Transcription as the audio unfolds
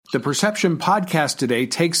The Perception podcast today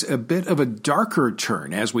takes a bit of a darker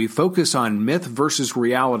turn as we focus on myth versus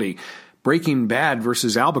reality, Breaking Bad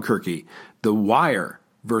versus Albuquerque, The Wire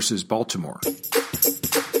versus Baltimore.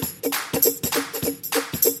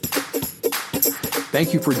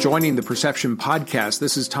 Thank you for joining the Perception podcast.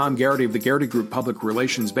 This is Tom Garrity of the Garrity Group Public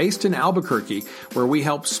Relations, based in Albuquerque, where we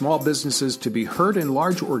help small businesses to be heard and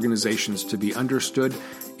large organizations to be understood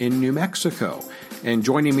in New Mexico. And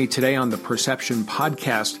joining me today on the Perception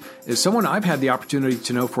podcast is someone I've had the opportunity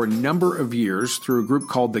to know for a number of years through a group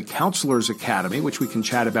called the Counselors Academy, which we can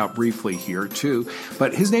chat about briefly here too.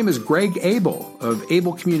 But his name is Greg Abel of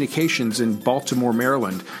Abel Communications in Baltimore,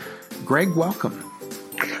 Maryland. Greg, welcome.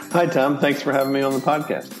 Hi, Tom. Thanks for having me on the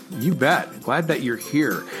podcast. You bet. Glad that you're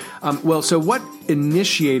here. So what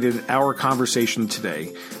initiated our conversation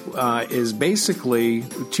today is basically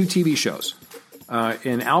two TV shows.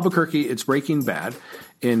 In Albuquerque, it's Breaking Bad.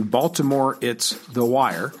 In Baltimore, it's The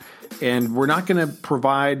Wire. And we're not going to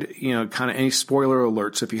provide, kind of any spoiler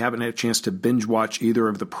alerts if you haven't had a chance to binge watch either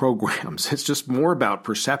of the programs. It's just more about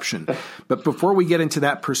perception. But before we get into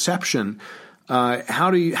that perception,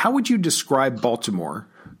 how would you describe Baltimore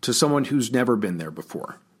to someone who's never been there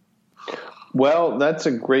before? Well, that's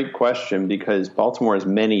a great question because Baltimore is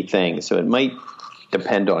many things. So it might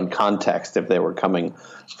depend on context if they were coming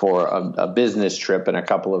for a business trip in a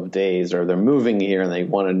couple of days, or they're moving here and they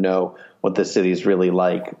want to know what the city is really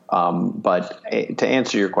like. But to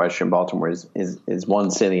answer your question, Baltimore is one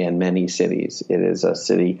city and many cities. It is a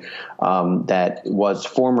city that was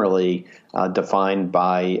formerly defined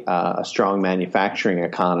by a strong manufacturing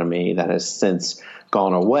economy that has since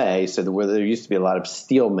gone away. So where there used to be a lot of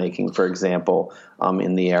steel making, for example,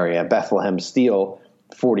 in the area. Bethlehem Steel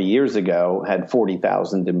 40 years ago had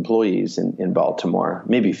 40,000 employees in Baltimore,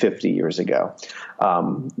 maybe 50 years ago.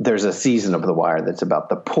 There's a season of The Wire that's about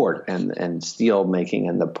the port, and steel making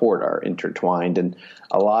and the port are intertwined. And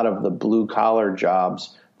a lot of the blue collar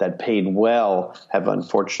jobs that paid well have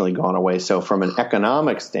unfortunately gone away. So from an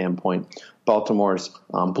economic standpoint, Baltimore's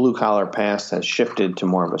blue-collar past has shifted to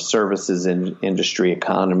more of a services industry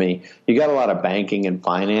economy. You got a lot of banking and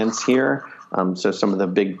finance here. So some of the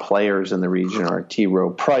big players in the region are T. Rowe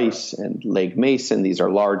Price and Legg Mason. These are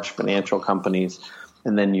large financial companies.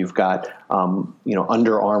 And then you've got,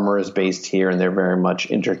 Under Armour is based here, and they're very much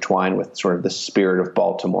intertwined with sort of the spirit of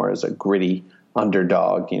Baltimore as a gritty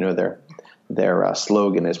underdog. Their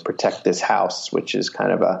slogan is "Protect This House," which is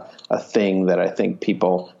kind of a thing that I think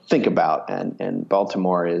people think about. And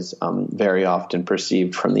Baltimore is very often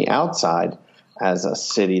perceived from the outside as a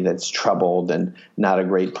city that's troubled and not a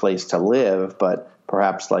great place to live. But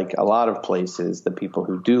perhaps like a lot of places, the people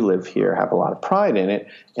who do live here have a lot of pride in it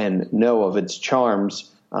and know of its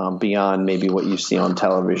charms beyond maybe what you see on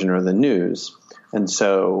television or the news. And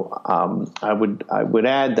so I would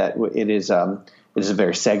add that it is a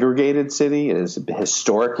very segregated city. It has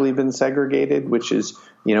historically been segregated, which is,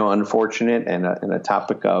 unfortunate and a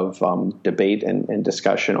topic of debate and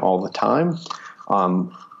discussion all the time.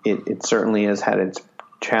 It certainly has had its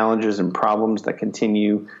challenges and problems that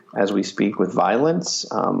continue as we speak with violence.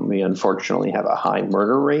 We unfortunately have a high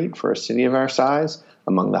murder rate for a city of our size,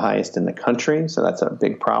 among the highest in the country. So that's a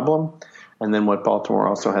big problem. And then what Baltimore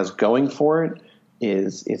also has going for it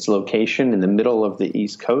is its location in the middle of the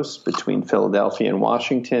East Coast between Philadelphia and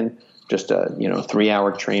Washington, just a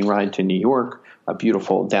 3-hour train ride to New York, a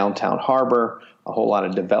beautiful downtown harbor, a whole lot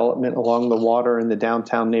of development along the water in the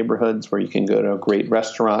downtown neighborhoods where you can go to a great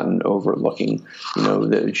restaurant and overlooking,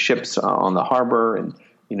 the ships on the harbor. And,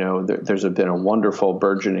 there's been a wonderful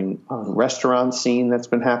burgeoning restaurant scene that's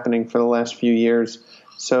been happening for the last few years.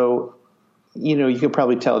 So, you could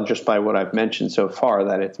probably tell just by what I've mentioned so far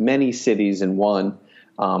that it's many cities in one,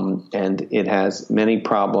 and it has many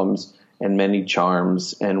problems and many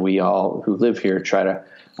charms. And we all who live here try to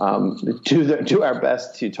do our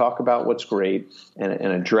best to talk about what's great and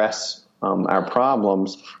address our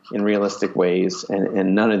problems in realistic ways.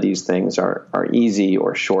 And none of these things are easy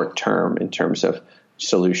or short term in terms of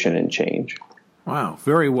solution and change. Wow,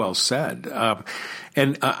 very well said.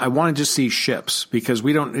 And I wanted to see ships because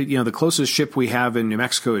we don't, the closest ship we have in New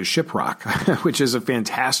Mexico is Shiprock, which is a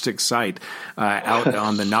fantastic site out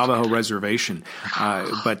on the Navajo reservation.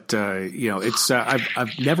 But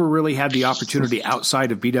I've never really had the opportunity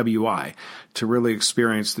outside of BWI to really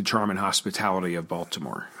experience the charm and hospitality of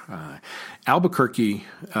Baltimore. Albuquerque,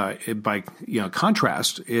 by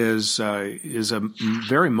contrast, is a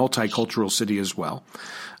very multicultural city as well.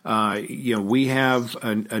 We have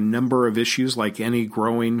a number of issues like any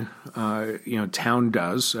growing, town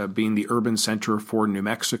does, being the urban center for New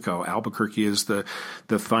Mexico. Albuquerque is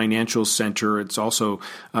the financial center. It's also,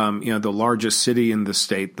 the largest city in the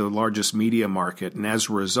state, the largest media market. And as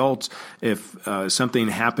a result, if something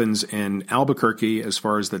happens in Albuquerque, as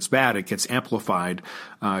far as that's bad, it gets amplified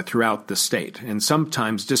throughout the state. And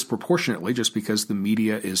sometimes disproportionately, just because the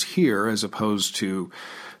media is here as opposed to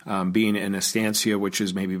being in Estancia, which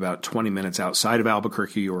is maybe about 20 minutes outside of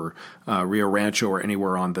Albuquerque, or Rio Rancho, or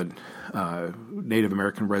anywhere on the Native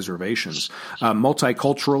American reservations.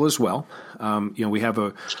 Multicultural as well. We have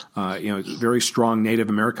a very strong Native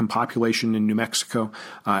American population in New Mexico.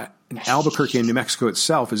 Albuquerque in New Mexico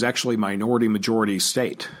itself is actually minority majority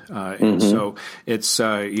state. And so it's,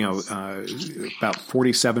 about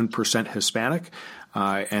 47% Hispanic.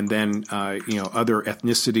 And then, other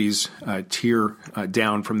ethnicities tier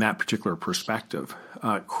down from that particular perspective.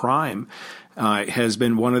 Crime has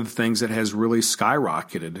been one of the things that has really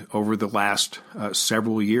skyrocketed over the last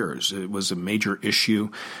several years. It was a major issue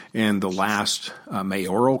in the last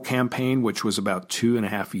mayoral campaign, which was about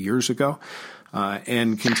 2.5 years ago.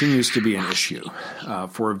 And continues to be an issue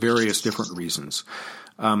for various different reasons.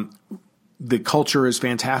 The culture is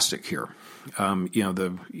fantastic here.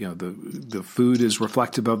 The food is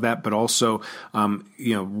reflective of that, but also,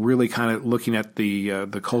 really kind of looking at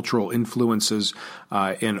the cultural influences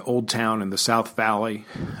in Old Town and the South Valley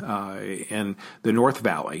and the North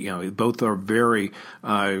Valley. Both are very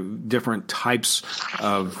different types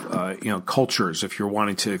of cultures. If you're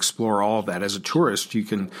wanting to explore all of that as a tourist, you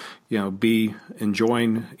can be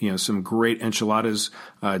enjoying some great enchiladas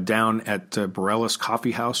down at BrBa's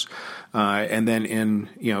Coffee House, and then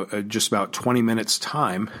in just about 20 minutes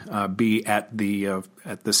time be at the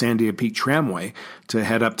Sandia Peak Tramway to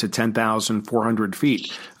head up to 10,400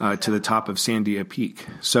 feet to the top of Sandia Peak.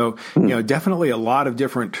 So definitely a lot of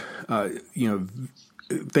different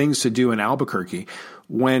things to do in Albuquerque.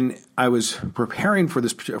 When I was preparing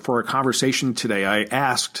for a conversation today, I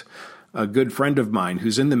asked a good friend of mine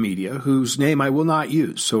who's in the media, whose name I will not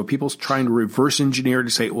use. So people's trying to reverse engineer to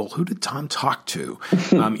say, well, who did Tom talk to?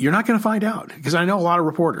 You're not going to find out, because I know a lot of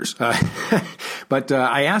reporters. But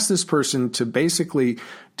I asked this person to basically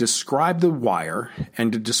describe The Wire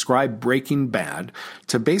and to describe Breaking Bad,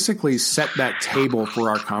 to basically set that table for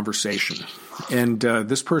our conversation. And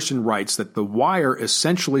this person writes that The Wire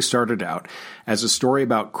essentially started out as a story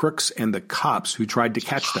about crooks and the cops who tried to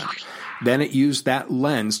catch them. Then it used that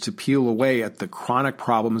lens to peel away at the chronic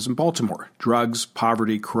problems in Baltimore: drugs,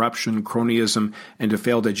 poverty, corruption, cronyism, and a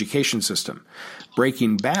failed education system.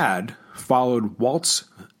 Breaking Bad followed Walt's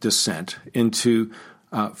descent into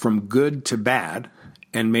from good to bad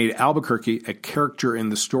and made Albuquerque a character in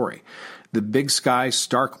the story. The big sky,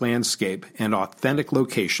 stark landscape, and authentic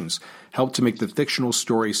locations helped to make the fictional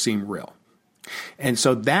story seem real. And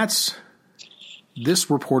so that's this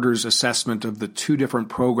reporter's assessment of the two different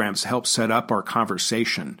programs to help set up our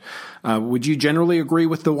conversation. Would you generally agree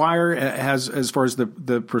with The Wire as far as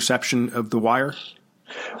the perception of The Wire?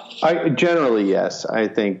 Generally, yes. I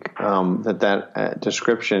think that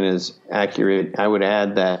description is accurate. I would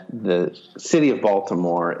add that the city of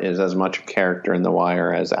Baltimore is as much a character in The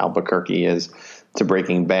Wire as Albuquerque is to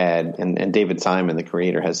Breaking Bad, and David Simon, the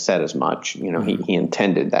creator, has said as much. He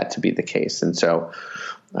intended that to be the case, and so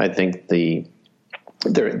I think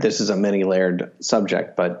this is a many-layered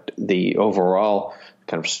subject, but the overall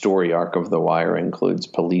kind of story arc of The Wire includes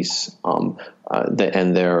police and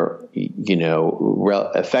their,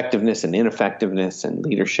 effectiveness and ineffectiveness, and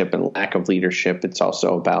leadership and lack of leadership. It's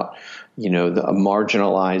also about, a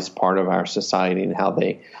marginalized part of our society and how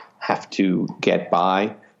they have to get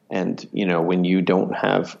by. And, when you don't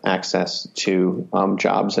have access to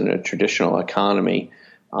jobs in a traditional economy,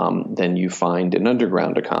 then you find an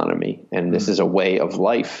underground economy. And this is a way of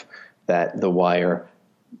life that The Wire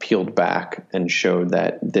peeled back and showed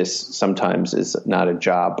that this sometimes is not a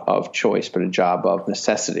job of choice, but a job of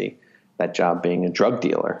necessity, that job being a drug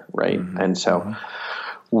dealer, right? And so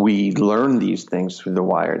we learn these things through The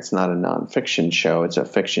Wire. It's not a nonfiction show. It's a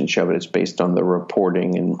fiction show, but it's based on the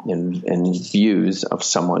reporting and views of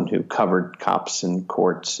someone who covered cops and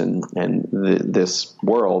courts and this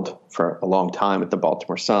world for a long time at the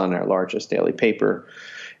Baltimore Sun, our largest daily paper.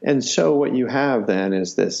 And so what you have then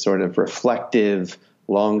is this sort of reflective,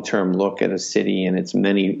 long-term look at a city and its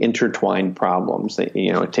many intertwined problems.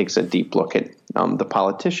 It takes a deep look at the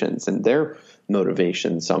politicians and their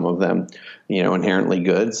motivations, some of them, inherently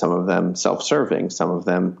good, some of them self-serving, some of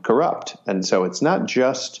them corrupt. And so it's not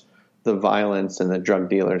just the violence and the drug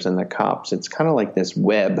dealers and the cops. It's kind of like this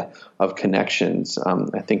web of connections.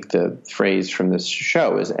 I think the phrase from this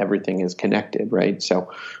show is everything is connected, right?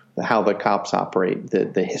 So how the cops operate,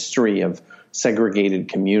 the history of segregated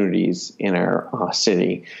communities in our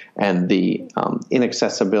city, and the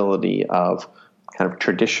inaccessibility of kind of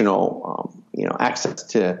traditional, access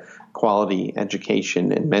to quality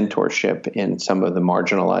education and mentorship in some of the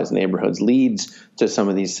marginalized neighborhoods leads to some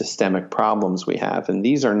of these systemic problems we have. And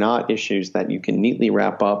these are not issues that you can neatly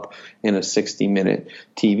wrap up in a 60-minute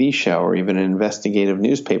TV show or even an investigative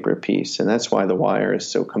newspaper piece. And that's why The Wire is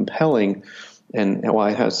so compelling and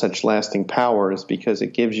why it has such lasting power, is because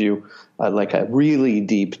it gives you like a really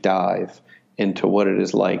deep dive into what it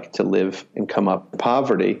is like to live and come up in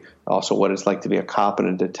poverty, also what it's like to be a cop and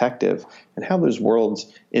a detective, and how those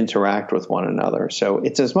worlds interact with one another. So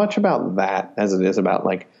it's as much about that as it is about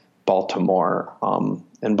like Baltimore,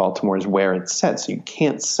 and Baltimore is where it's set. So you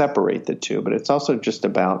can't separate the two, but it's also just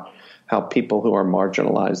about how people who are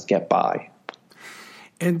marginalized get by.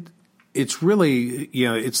 And it's really,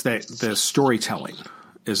 it's the storytelling,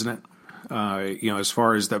 isn't it? As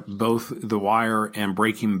far as that, both The Wire and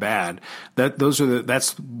Breaking Bad, that's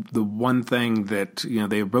the one thing that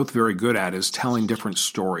they're both very good at, is telling different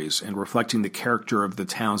stories and reflecting the character of the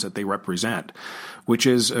towns that they represent, which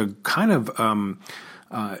is a kind of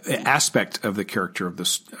aspect of the character of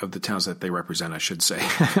the towns that they represent, I should say.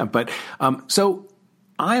 But so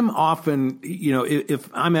I'm often, if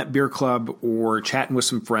I'm at beer club or chatting with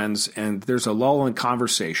some friends and there's a lull in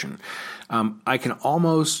conversation, I can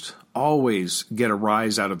almost always get a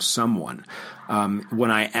rise out of someone when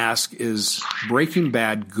I ask, is Breaking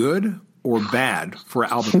Bad good or bad for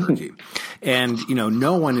Albuquerque? And,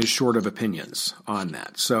 no one is short of opinions on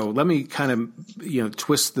that. So let me kind of,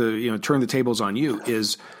 twist turn the tables on you.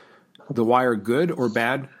 Is The Wire good or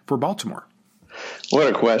bad for Baltimore? What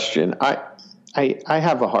a question. I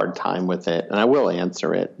have a hard time with it, and I will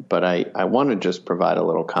answer it, but I want to just provide a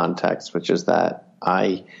little context, which is that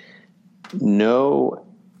I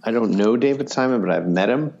don't know David Simon, but I've met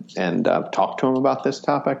him and talked to him about this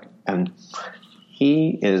topic. And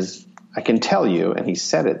I can tell you, and he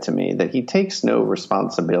said it to me, that he takes no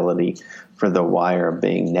responsibility for The Wire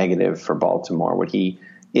being negative for Baltimore. What he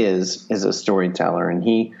is a storyteller, and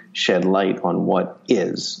he shed light on what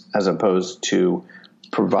is, as opposed to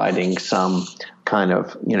providing some kind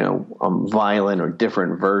of, violent or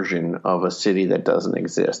different version of a city that doesn't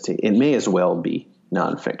exist. It may as well be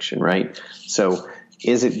nonfiction, right? So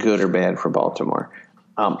is it good or bad for Baltimore?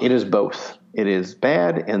 It is both. It is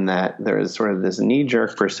bad in that there is sort of this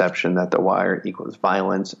knee-jerk perception that The Wire equals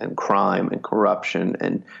violence and crime and corruption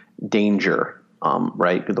and danger,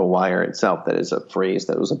 right? The Wire itself, that is a phrase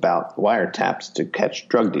that was about wiretaps to catch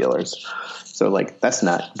drug dealers. So, that's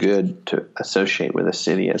not good to associate with a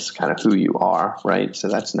city as kind of who you are, right? So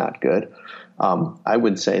that's not good. I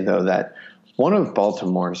would say, though, that one of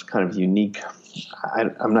Baltimore's kind of unique,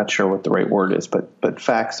 I'm not sure what the right word is, but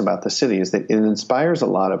facts about the city is that it inspires a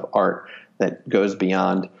lot of art that goes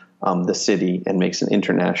beyond the city and makes an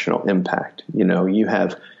international impact. You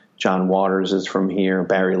have John Waters is from here,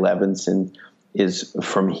 Barry Levinson is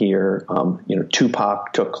from here.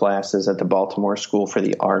 Tupac took classes at the Baltimore School for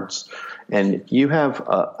the Arts, and you have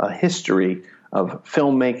a history of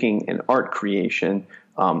filmmaking and art creation,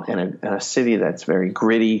 and a city that's very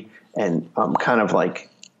gritty and kind of like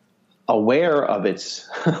aware of its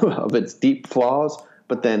of its deep flaws,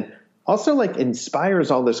 but then also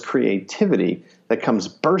inspires all this creativity that comes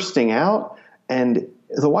bursting out, and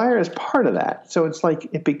The Wire is part of that. So it's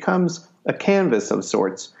it becomes a canvas of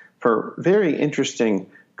sorts for very interesting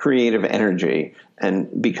creative energy,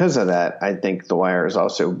 and because of that, I think The Wire is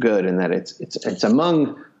also good in that it's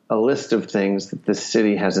among a list of things that the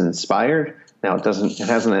city has inspired. Now it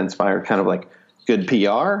hasn't inspired kind of good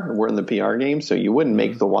PR. We're in the PR game, so you wouldn't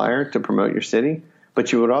make The Wire to promote your city,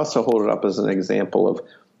 but you would also hold it up as an example of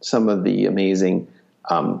some of the amazing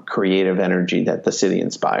creative energy that the city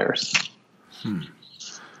inspires.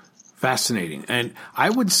 Fascinating. And I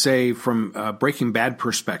would say from a Breaking Bad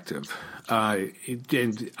perspective,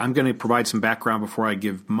 and I'm going to provide some background before I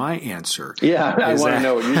give my answer. Yeah, I want to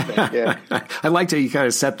know what you think. Yeah. I liked how you kind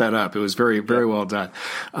of set that up. It was very, very well done.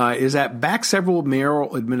 Is that back several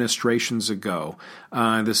mayoral administrations ago,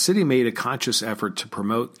 the city made a conscious effort to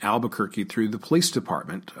promote Albuquerque through the police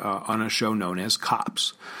department on a show known as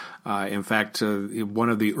Cops. In fact, one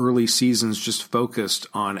of the early seasons just focused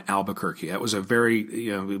on Albuquerque. That was a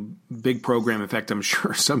very big program. In fact, I'm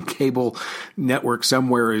sure some cable network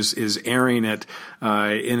somewhere is airing it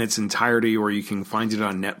in its entirety, or you can find it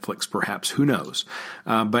on Netflix, perhaps. Who knows?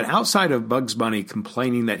 But outside of Bugs Bunny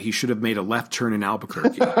complaining that he should have made a left turn in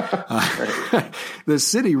Albuquerque, the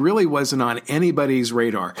city really wasn't on anybody's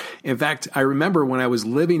radar. In fact, I remember when I was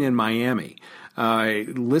living in Miami,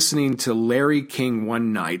 listening to Larry King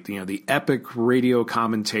one night, the epic radio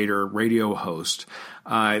commentator, radio host.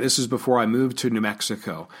 This is before I moved to New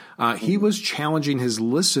Mexico. He was challenging his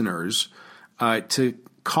listeners to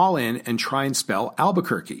call in and try and spell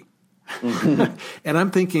Albuquerque. Mm-hmm. And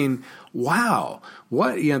I'm thinking, wow,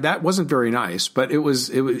 what, that wasn't very nice, but it was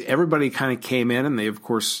everybody kind of came in and they, of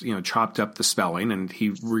course, chopped up the spelling, and he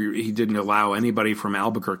didn't allow anybody from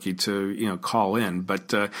Albuquerque to, call in.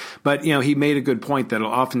 But he made a good point that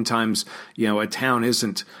oftentimes, a town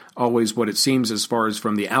isn't always what it seems as far as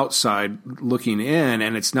from the outside looking in,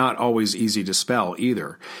 and it's not always easy to spell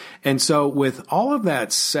either. And so with all of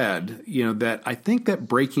that said, that I think that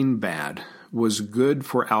Breaking Bad was good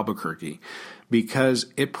for Albuquerque because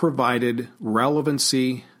it provided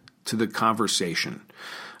relevancy to the conversation.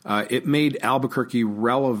 It made Albuquerque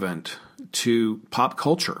relevant to pop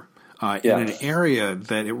culture in an area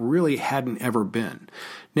that it really hadn't ever been.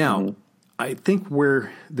 Now, I think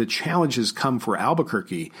where the challenges come for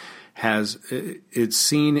Albuquerque it's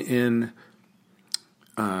seen in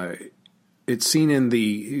Breaking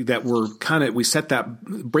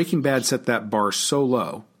Bad set that bar so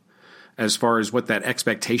low as far as what that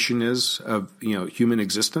expectation is of, human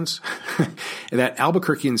existence, that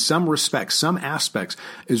Albuquerque in some respects, some aspects,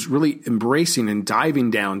 is really embracing and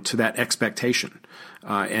diving down to that expectation.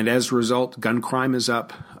 And as a result, gun crime is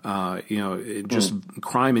up.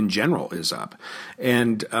 Crime in general is up,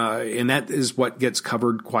 and that is what gets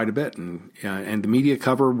covered quite a bit, and the media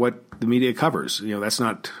cover what the media covers. That's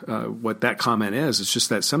not what that comment is. It's just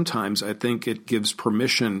that sometimes I think it gives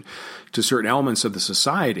permission to certain elements of the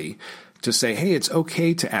society to say, "Hey, it's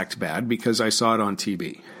okay to act bad because I saw it on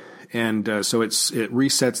TV." And so it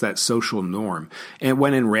resets that social norm. And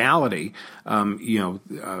when in reality,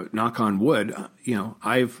 knock on wood,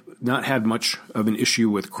 I've not had much of an issue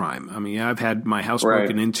with crime. I mean, I've had my house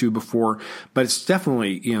broken into before, but it's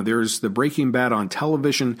definitely, there's the Breaking Bad on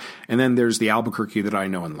television, and then there's the Albuquerque that I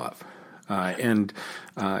know and love.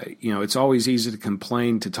 It's always easy to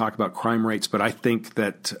complain, to talk about crime rates, but I think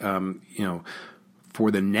that,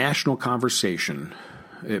 for the national conversation,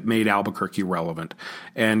 it made Albuquerque relevant.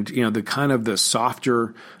 And, the kind of the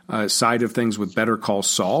softer side of things with Better Call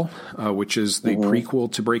Saul, which is the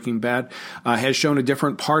prequel to Breaking Bad, has shown a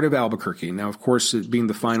different part of Albuquerque. Now, of course, it being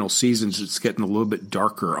the final seasons, it's getting a little bit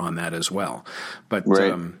darker on that as well. But,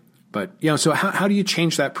 so how do you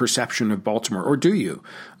change that perception of Baltimore? Or do you?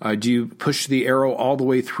 Do you push the arrow all the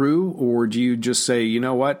way through? Or do you just say, you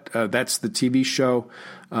know what, that's the TV show,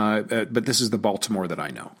 but this is the Baltimore that I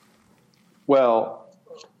know? Well,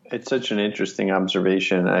 it's such an interesting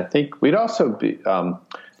observation. I think we'd also be.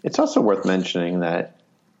 It's also worth mentioning that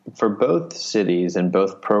for both cities and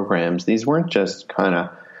both programs, these weren't just kind of,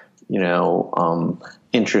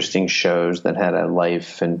 interesting shows that had a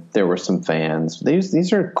life and there were some fans.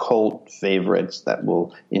 These are cult favorites that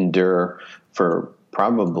will endure for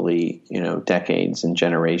probably decades and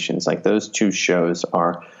generations. Like those two shows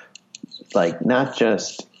are like not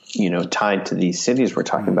just tied to these cities we're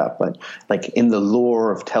talking about, but like in the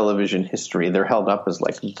lore of television history, they're held up as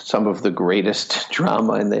like some of the greatest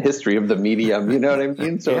drama in the history of the medium. You know what I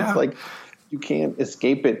mean? So It's like you can't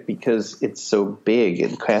escape it because it's so big.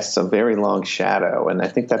 It casts a very long shadow, and I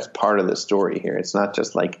think that's part of the story here. It's not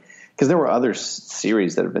just like because there were other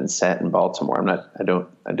series that have been set in Baltimore. I don't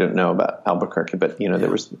know about Albuquerque, but it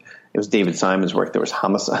was David Simon's work. There was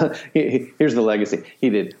Homicide. Here's the legacy. He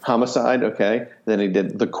did Homicide, okay. Then he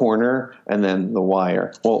did The Corner, and then The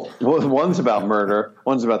Wire. Well, one's about murder,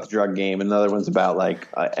 one's about the drug game, and another one's about like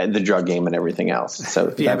the drug game and everything else.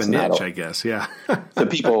 So you have a niche, I guess. Yeah. The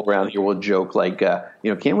people around here will joke like,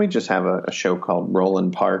 can't we just have a show called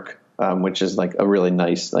Roland Park? Which is like a really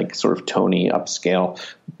nice, like sort of Tony upscale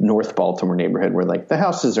North Baltimore neighborhood where like the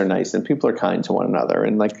houses are nice and people are kind to one another,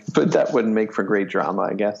 and like, but that wouldn't make for great drama,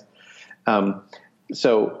 I guess.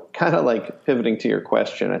 So kind of like pivoting to your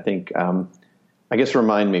question, I think, I guess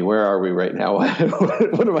remind me, where are we right now?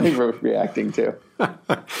 What am I reacting to?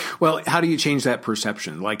 Well, how do you change that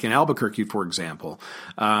perception? Like in Albuquerque, for example,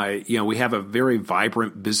 we have a very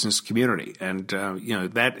vibrant business community, and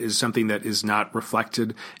that is something that is not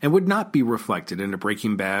reflected and would not be reflected in a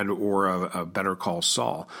Breaking Bad or a Better Call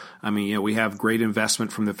Saul. I mean, we have great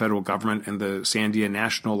investment from the federal government and the Sandia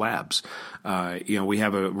National Labs. We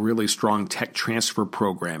have a really strong tech transfer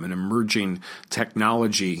program, an emerging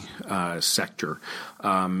technology sector.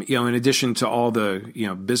 In addition to all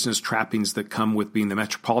the business trappings that come with being the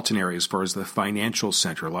metropolitan area, as far as the financial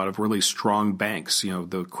center, a lot of really strong banks.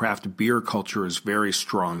 The craft beer culture is very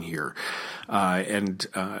strong here,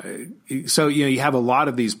 so you have a lot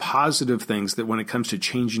of these positive things that, when it comes to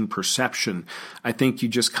changing perception, I think you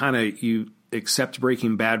just you accept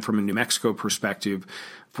Breaking Bad from a New Mexico perspective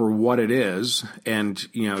for what it is, and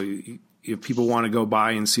if people want to go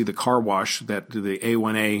by and see the car wash, that the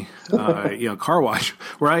A1A, car wash,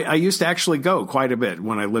 where I used to actually go quite a bit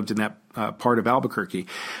when I lived in that part of Albuquerque.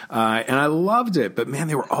 And I loved it. But man,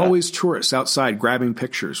 there were always tourists outside grabbing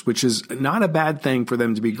pictures, which is not a bad thing for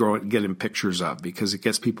them to be getting pictures of, because it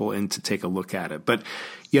gets people in to take a look at it. But,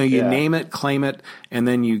 name it, claim it, and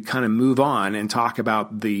then you kind of move on and talk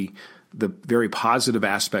about the very positive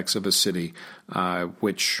aspects of a city,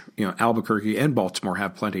 which, Albuquerque and Baltimore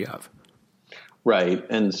have plenty of. Right.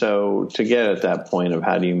 And so to get at that point of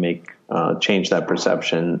how do you change that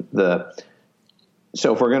perception,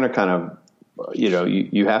 so if we're going to kind of, you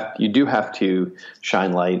do have to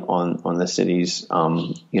shine light on the city's,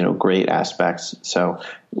 great aspects. So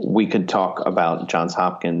we could talk about Johns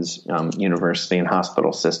Hopkins University and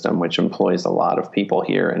hospital system, which employs a lot of people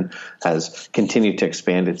here and has continued to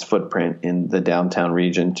expand its footprint in the downtown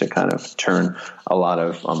region to kind of turn a lot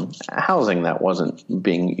of housing that wasn't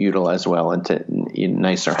being utilized well into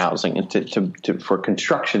nicer housing and for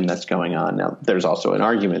construction that's going on. Now, there's also an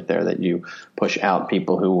argument there that you push out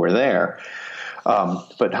people who were there.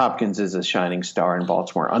 But Hopkins is a shining star in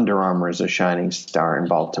Baltimore. Under Armour is a shining star in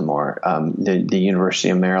Baltimore. The University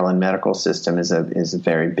of Maryland medical system is a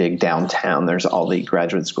very big downtown. There's all the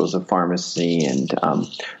graduate schools of pharmacy, and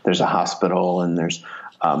there's a hospital, and there's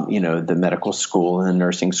the medical school and the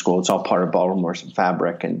nursing school. It's all part of Baltimore's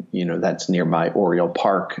fabric, and that's nearby Oriole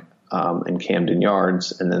Park and Camden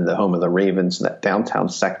Yards, and then the home of the Ravens. That downtown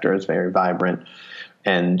sector is very vibrant.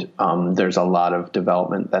 And there's a lot of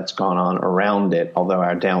development that's gone on around it, although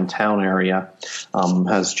our downtown area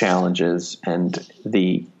has challenges. And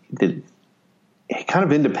the kind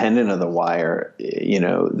of independent of the wire,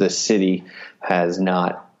 the city has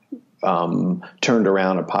not turned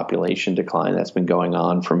around a population decline that's been going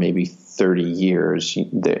on for maybe 30 years.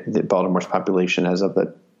 The Baltimore's population as of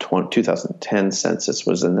the 2010 census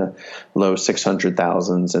was in the low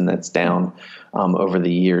 600,000s, and that's down over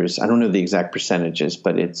the years. I don't know the exact percentages,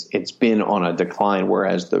 but it's been on a decline,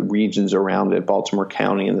 whereas the regions around it, Baltimore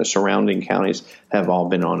County and the surrounding counties, have all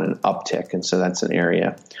been on an uptick. And so that's an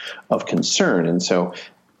area of concern. And so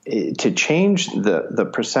to change the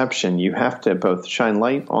perception, you have to both shine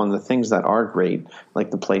light on the things that are great, like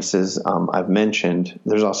the places I've mentioned.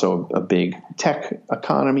 There's also a big tech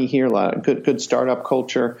economy here, a lot of good startup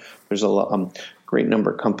culture. There's a great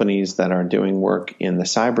number of companies that are doing work in the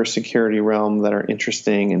cybersecurity realm that are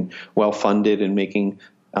interesting and well-funded and making,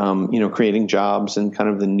 creating jobs and kind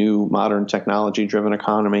of the new modern technology-driven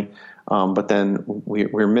economy. But then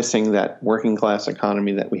we're missing that working class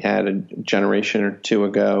economy that we had a generation or two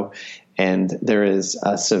ago, and there's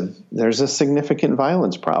a significant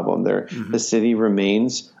violence problem there. Mm-hmm. The city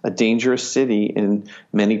remains a dangerous city in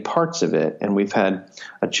many parts of it, and we've had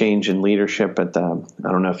a change in leadership at the.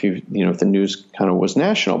 I don't know if if the news kind of was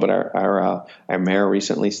national, but our mayor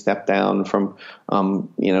recently stepped down from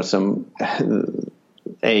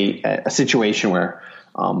a situation where.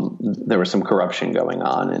 There was some corruption going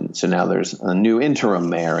on, and so now there's a new interim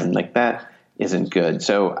mayor, and that isn't good.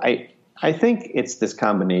 So I think it's this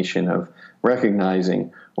combination of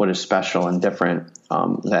recognizing what is special and different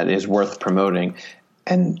that is worth promoting,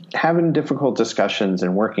 and having difficult discussions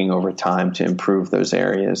and working over time to improve those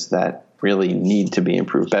areas that really need to be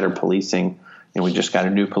improved. Better policing. We just got a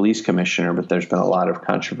new police commissioner, but there's been a lot of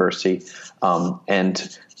controversy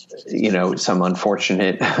and some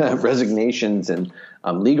unfortunate resignations and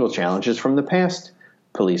legal challenges from the past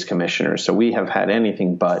police commissioners. So we have had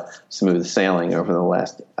anything but smooth sailing over the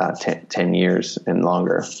last 10 years and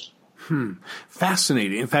longer.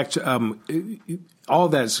 Fascinating. In fact, all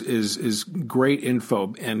of that is great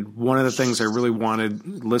info. And one of the things I really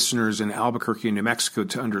wanted listeners in Albuquerque, New Mexico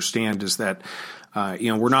to understand is that,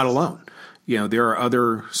 we're not alone. there are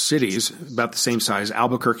other cities about the same size.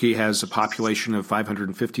 Albuquerque has a population of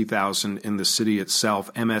 550,000 in the city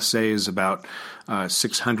itself. MSA is about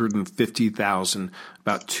 650,000,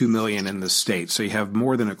 about 2 million in the state. So you have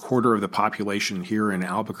more than a quarter of the population here in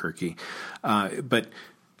Albuquerque. But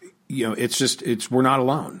we're not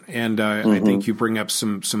alone. And I think you bring up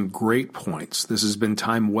some great points. This has been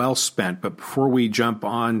time well spent. But before we jump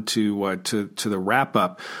on to the wrap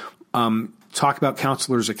up, talk about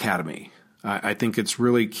Counselors Academy. I think it's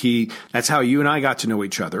really key. That's how you and I got to know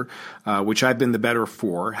each other, which I've been the better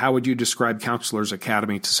for. How would you describe Counselors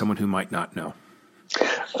Academy to someone who might not know?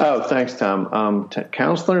 Oh, thanks, Tom.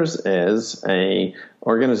 Counselors is a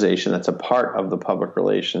organization that's a part of the Public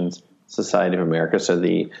Relations Society of America. So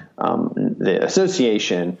the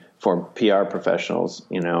Association for PR Professionals,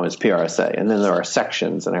 is PRSA, and then there are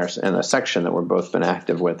sections, and a section that we've both been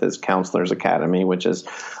active with is Counselors Academy, which is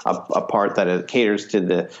a part that caters to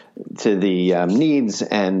the needs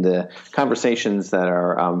and conversations that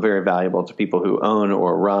are very valuable to people who own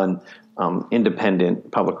or run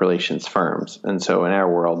independent public relations firms. And so in our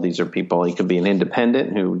world, these are people, he could be an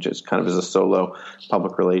independent who just kind of is a solo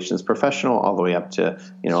public relations professional all the way up to,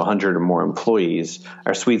 100 or more employees.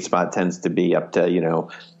 Our sweet spot tends to be up to,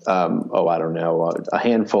 a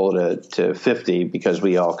handful to 50, because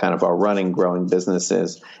we all kind of are running, growing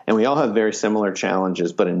businesses. And we all have very similar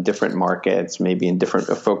challenges, but in different markets, maybe in different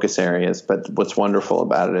focus areas. But what's wonderful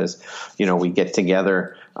about it is, we get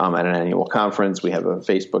together at an annual conference. We have a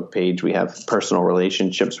Facebook page. We have personal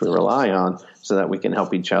relationships we rely on so that we can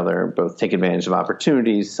help each other both take advantage of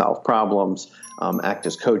opportunities, solve problems, act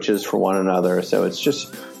as coaches for one another. So it's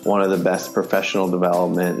just one of the best professional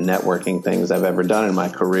development, networking things I've ever done in my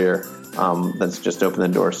career. That's just opened the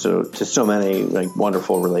doors to so many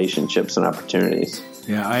wonderful relationships and opportunities.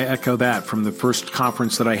 Yeah, I echo that. From the first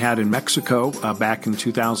conference that I had in Mexico back in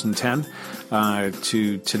 2010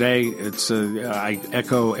 to today, I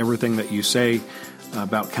echo everything that you say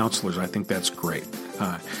about counselors. I think that's great.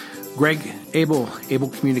 Greg, Able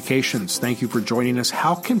Communications, thank you for joining us.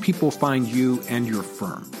 How can people find you and your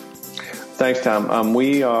firm? Thanks, Tom.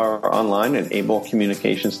 We are online at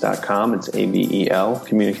ablecommunications.com. It's ABEL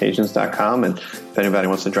communications.com. And if anybody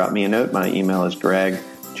wants to drop me a note, my email is greg,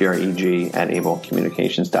 GREG, at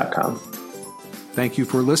ablecommunications.com. Thank you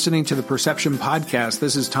for listening to the Perception Podcast.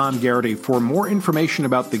 This is Tom Garrity. For more information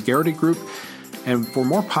about the Garrity Group and for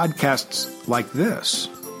more podcasts like this,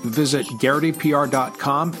 visit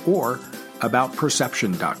GarrityPR.com or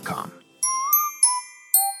aboutperception.com.